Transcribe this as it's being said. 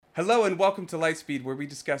Hello and welcome to Lightspeed, where we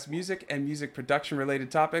discuss music and music production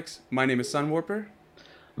related topics. My name is Sunwarper.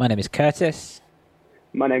 My name is Curtis.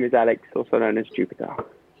 My name is Alex, also known as Jupiter.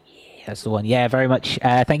 That's the one. Yeah, very much.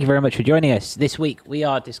 Thank you very much for joining us. This week we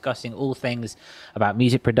are discussing all things about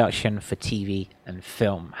music production for TV and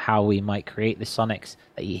film, how we might create the sonics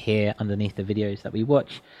that you hear underneath the videos that we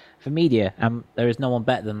watch for media. There is no one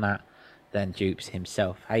better than that than Jupes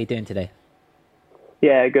himself. How are you doing today?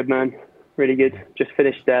 Yeah, good man. Really good. Just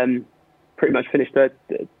finished, pretty much finished the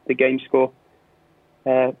game score,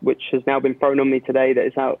 which has now been thrown on me today that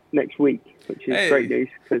it's out next week, which is great news.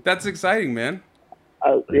 That's exciting, man.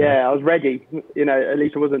 Yeah, I was ready. At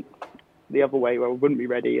least it wasn't the other way where I wouldn't be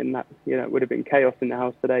ready, and that, it would have been chaos in the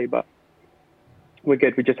house today, but we're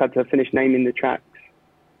good. We just had to finish naming the tracks,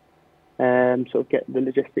 sort of get the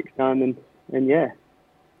logistics done, and yeah,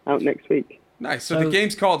 out next week. Nice. So the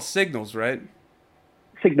game's called Signals, right?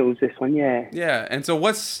 Signals, this one, yeah. Yeah, and so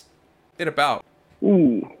what's it about?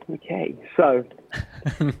 Ooh, okay. So,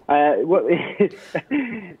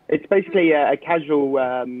 it's basically a casual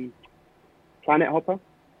planet hopper.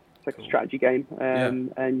 It's like a strategy game,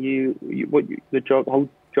 and the whole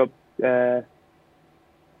job thrown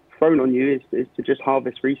on you is to just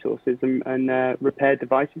harvest resources and repair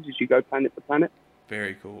devices as you go planet to planet.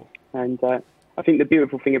 Very cool. And I think the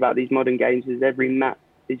beautiful thing about these modern games is every map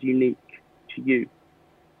is unique to you.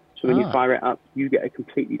 So when you fire it up, you get a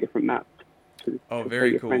completely different map.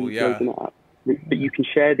 Very cool, yeah. But you can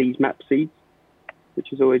share these map seeds,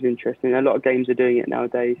 which is always interesting. A lot of games are doing it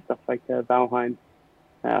nowadays, stuff like Valheim.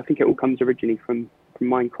 I think it all comes originally from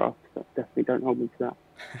Minecraft, so definitely don't hold me to that.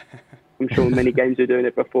 I'm sure many games are doing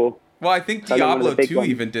it before. Well, I think Diablo 2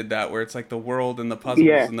 even did that, where it's like the world and the puzzles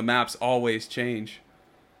and the maps always change.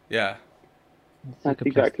 Yeah. That's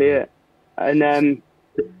exactly it. And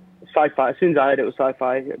sci-fi. As soon as I heard it was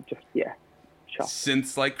sci-fi,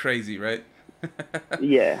 Synths like crazy, right?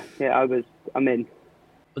 yeah, I'm in.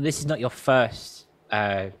 Well, this is not your first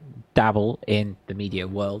dabble in the media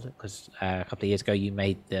world, because a couple of years ago you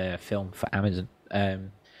made the film for Amazon.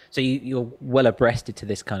 So you're well abreast to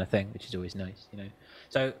this kind of thing, which is always nice,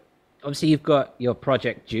 So obviously you've got your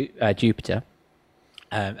project Jupiter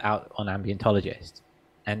out on Ambientologist,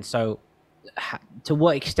 and so to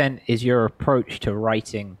what extent is your approach to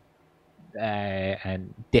writing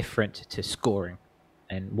and different to scoring,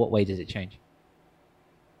 and what way does it change?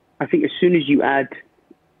 I think as soon as you add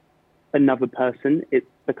another person, it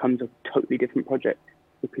becomes a totally different project,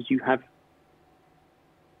 because you have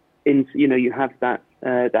that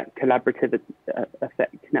collaborative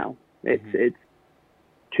effect now. It's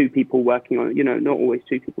two people working on it. Not always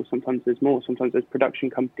two people. Sometimes there's more. Sometimes there's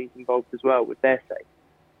production companies involved as well with their say.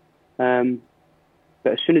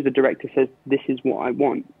 But as soon as the director says, "This is what I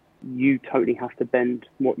want," you totally have to bend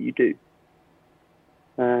what you do.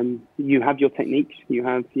 You have your techniques, you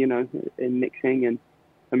have, in mixing and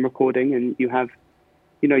recording, and you have,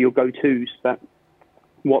 your go-tos, but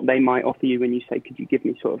what they might offer you when you say, could you give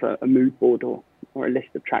me sort of a mood board or a list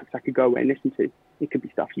of tracks I could go away and listen to? It could be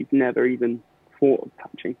stuff you've never even thought of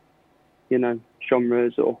touching,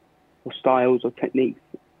 genres or styles or techniques.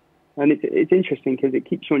 And it's interesting because it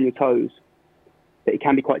keeps you on your toes, but it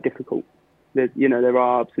can be quite difficult. There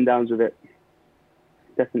are ups and downs with it,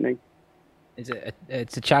 definitely.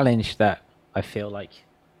 It's a challenge that I feel like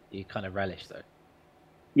you kind of relish, though.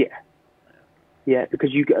 Yeah,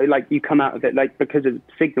 because you come out of it, because of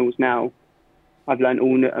Signals now, I've learned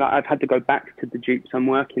I've had to go back to the dupes I'm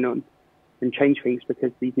working on and change things,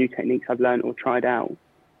 because these new techniques I've learned or tried out,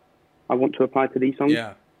 I want to apply to these songs.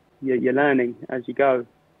 Yeah. You're learning as you go,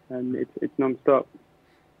 and it's non-stop.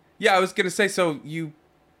 Yeah, I was going to say, so you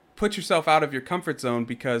put yourself out of your comfort zone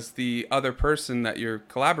because the other person that you're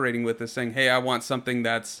collaborating with is saying, hey, I want something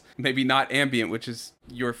that's maybe not ambient, which is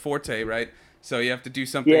your forte, right? So you have to do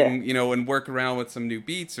something, and work around with some new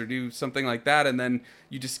beats or do something like that. And then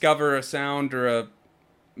you discover a sound or a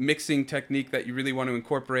mixing technique that you really want to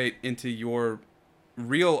incorporate into your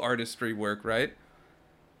real artistry work, right?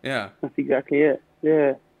 Yeah. That's exactly it.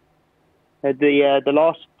 Yeah. The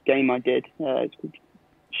last game I did, it's called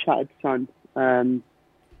Shattered Sun.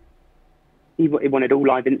 He wanted all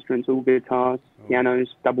live instruments, all guitars,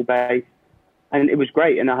 pianos, double bass, and it was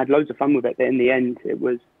great. And I had loads of fun with it. But in the end,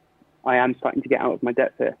 I am starting to get out of my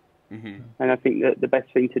depth here. Mm-hmm. And I think that the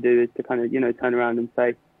best thing to do is to kind of, turn around and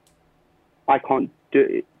say, I can't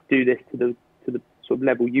do this to the sort of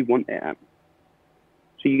level you want it at.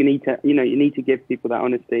 So you need to give people that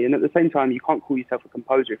honesty. And at the same time, you can't call yourself a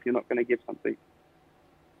composer if you're not going to give something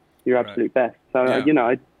your absolute best. So,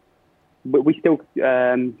 but we still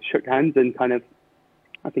shook hands and kind of,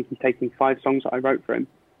 I think he's taking 5 songs that I wrote for him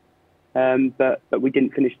But we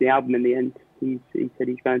didn't finish the album in the end. He said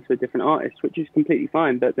he's going to a different artist, which is completely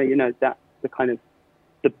fine. But you know, that's the kind of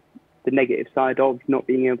the negative side of not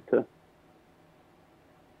being able to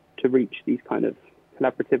reach these kind of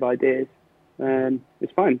collaborative ideas.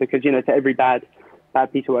 It's fine because, you know, to every bad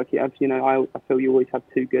piece of work you have, you know, I feel you always have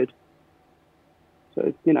two good.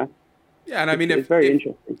 So, you know. Yeah, and I mean, it's very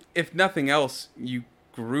interesting. If nothing else, you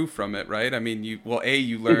grew from it, right? I mean, you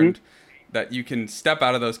learned that you can step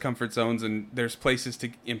out of those comfort zones and there's places to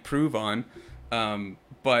improve on.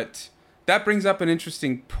 But that brings up an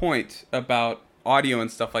interesting point about audio and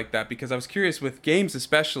stuff like that, because I was curious with games,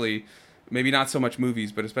 especially, maybe not so much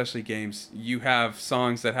movies, but especially games, you have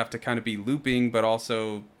songs that have to kind of be looping, but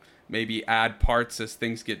also maybe add parts as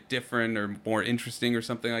things get different or more interesting or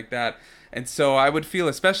something like that. And so I would feel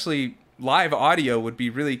especially live audio would be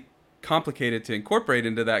really complicated to incorporate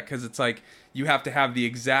into that, because it's like you have to have the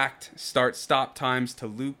exact start-stop times to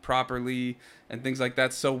loop properly and things like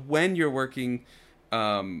that. So when you're working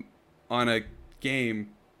on a game,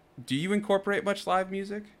 do you incorporate much live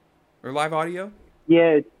music or live audio?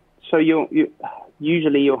 Yeah, so you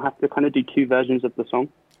usually you'll have to kind of do two versions of the song.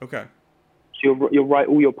 Okay. So you'll write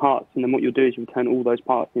all your parts, and then what you'll do is you'll turn all those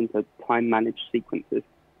parts into time-managed sequences.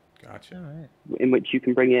 Gotcha. All right. In which you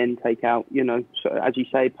can bring in, take out, you know, so as you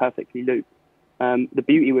say, perfectly loop. The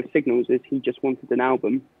beauty with Signals is he just wanted an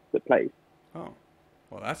album that plays. Oh,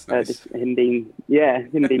 well, that's nice. Him being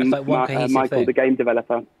like Michael, thing. the game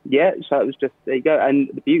developer. Yeah, so it was just, there you go. And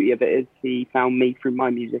the beauty of it is he found me through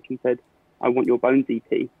my music and said, I want your Bones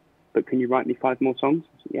EP, but can you write me 5 more songs?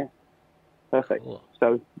 I said, yeah, perfect. Cool.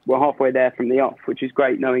 So we're halfway there from the off, which is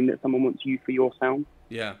great, knowing that someone wants you for your sound.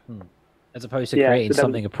 Yeah. As opposed to creating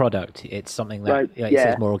something a product, it's something that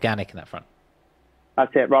it's more organic in that front.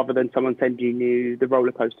 That's it, rather than someone sending you the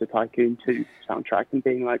Roller Coaster Tycoon 2 soundtrack and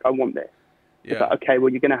being like, I want this. Yeah. It's like, okay, well,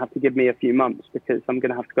 you're going to have to give me a few months because I'm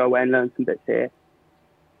going to have to go away and learn some bits here.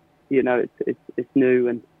 You know, it's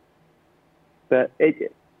new, but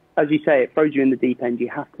as you say, it throws you in the deep end. You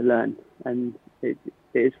have to learn, and it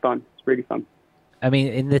is fun. It's really fun. I mean,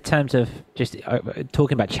 in the terms of just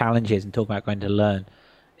talking about challenges and talking about going to learn,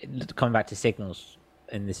 coming back to Signals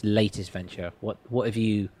in this latest venture, what's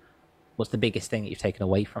the biggest thing that you've taken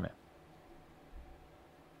away from it?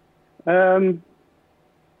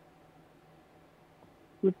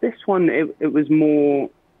 With this one, it was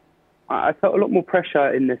more, I felt a lot more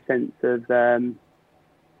pressure in the sense of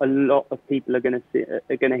a lot of people are going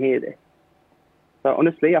to hear this. So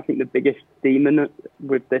honestly, I think the biggest demon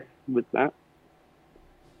with this was that.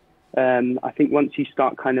 I think once you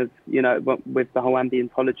start kind of, you know, with the whole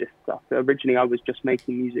ambientologist stuff, originally I was just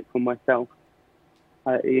making music for myself.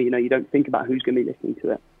 You know, you don't think about who's going to be listening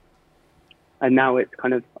to it. And now it's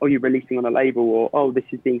kind of, oh, you're releasing on a label, or, oh, this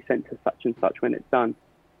is being sent to such and such when it's done.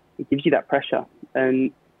 It gives you that pressure,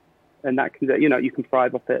 and that can, you know, you can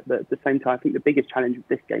thrive off it. But at the same time, I think the biggest challenge with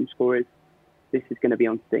this game score is this is going to be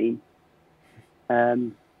on Steam.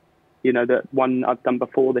 You know, the one I've done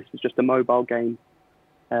before, this was just a mobile game.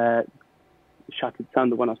 Shattered Sun,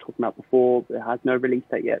 the one I was talking about before, it has no release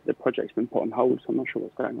date yet. The project's been put on hold, so I'm not sure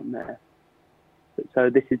what's going on there. So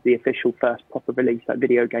this is the official first proper release, that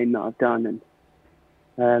video game that I've done.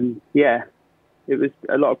 And yeah, it was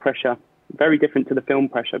a lot of pressure. Very different to the film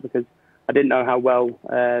pressure, because I didn't know how well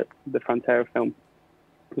the Frontera film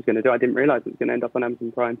was going to do. I didn't realise it was going to end up on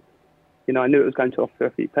Amazon Prime. You know, I knew it was going to offer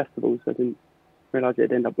a few festivals. I didn't realise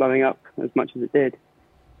it'd end up blowing up as much as it did.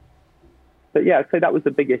 But yeah, I'd say that was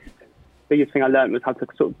the biggest thing I learned, was how to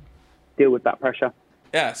sort of deal with that pressure.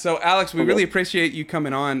 Yeah, so Alex, we really appreciate you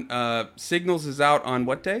coming on. Signals is out on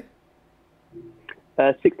what day?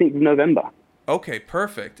 16th of November. Okay,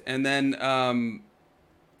 perfect. And then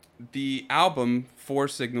the album for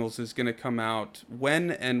Signals is going to come out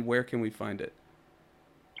when, and where can we find it?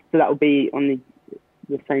 So that will be on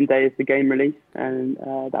the same day as the game release, and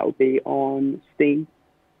that will be on Steam.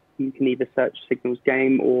 You can either search Signals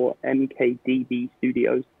Game or MKDB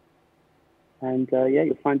Studios. And yeah,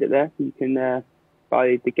 you'll find it there. You can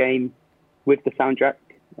buy the game with the soundtrack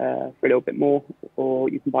for a little bit more, or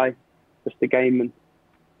you can buy just the game and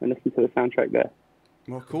listen to the soundtrack there.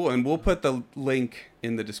 Well, cool. And we'll put the link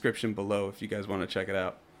in the description below if you guys want to check it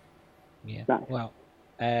out. Yeah. Nice. Well,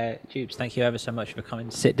 Jubes, thank you ever so much for coming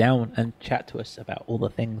to sit down and chat to us about all the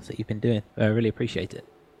things that you've been doing. I really appreciate it.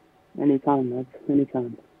 Anytime, lads.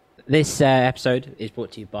 Anytime. This episode is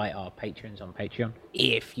brought to you by our patrons on Patreon.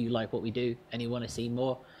 If you like what we do and you want to see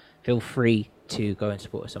more, feel free to go and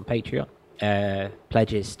support us on Patreon.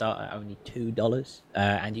 Pledges start at only $2,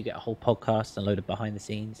 and you get a whole podcast and a load of behind the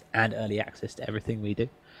scenes and early access to everything we do.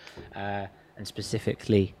 And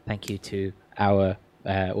specifically, thank you to our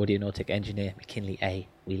Audionautic engineer, McKinley A.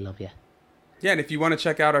 We love you. Yeah, and if you want to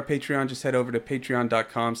check out our Patreon, just head over to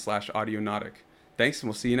patreon.com/audionautic. Thanks, and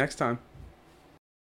we'll see you next time.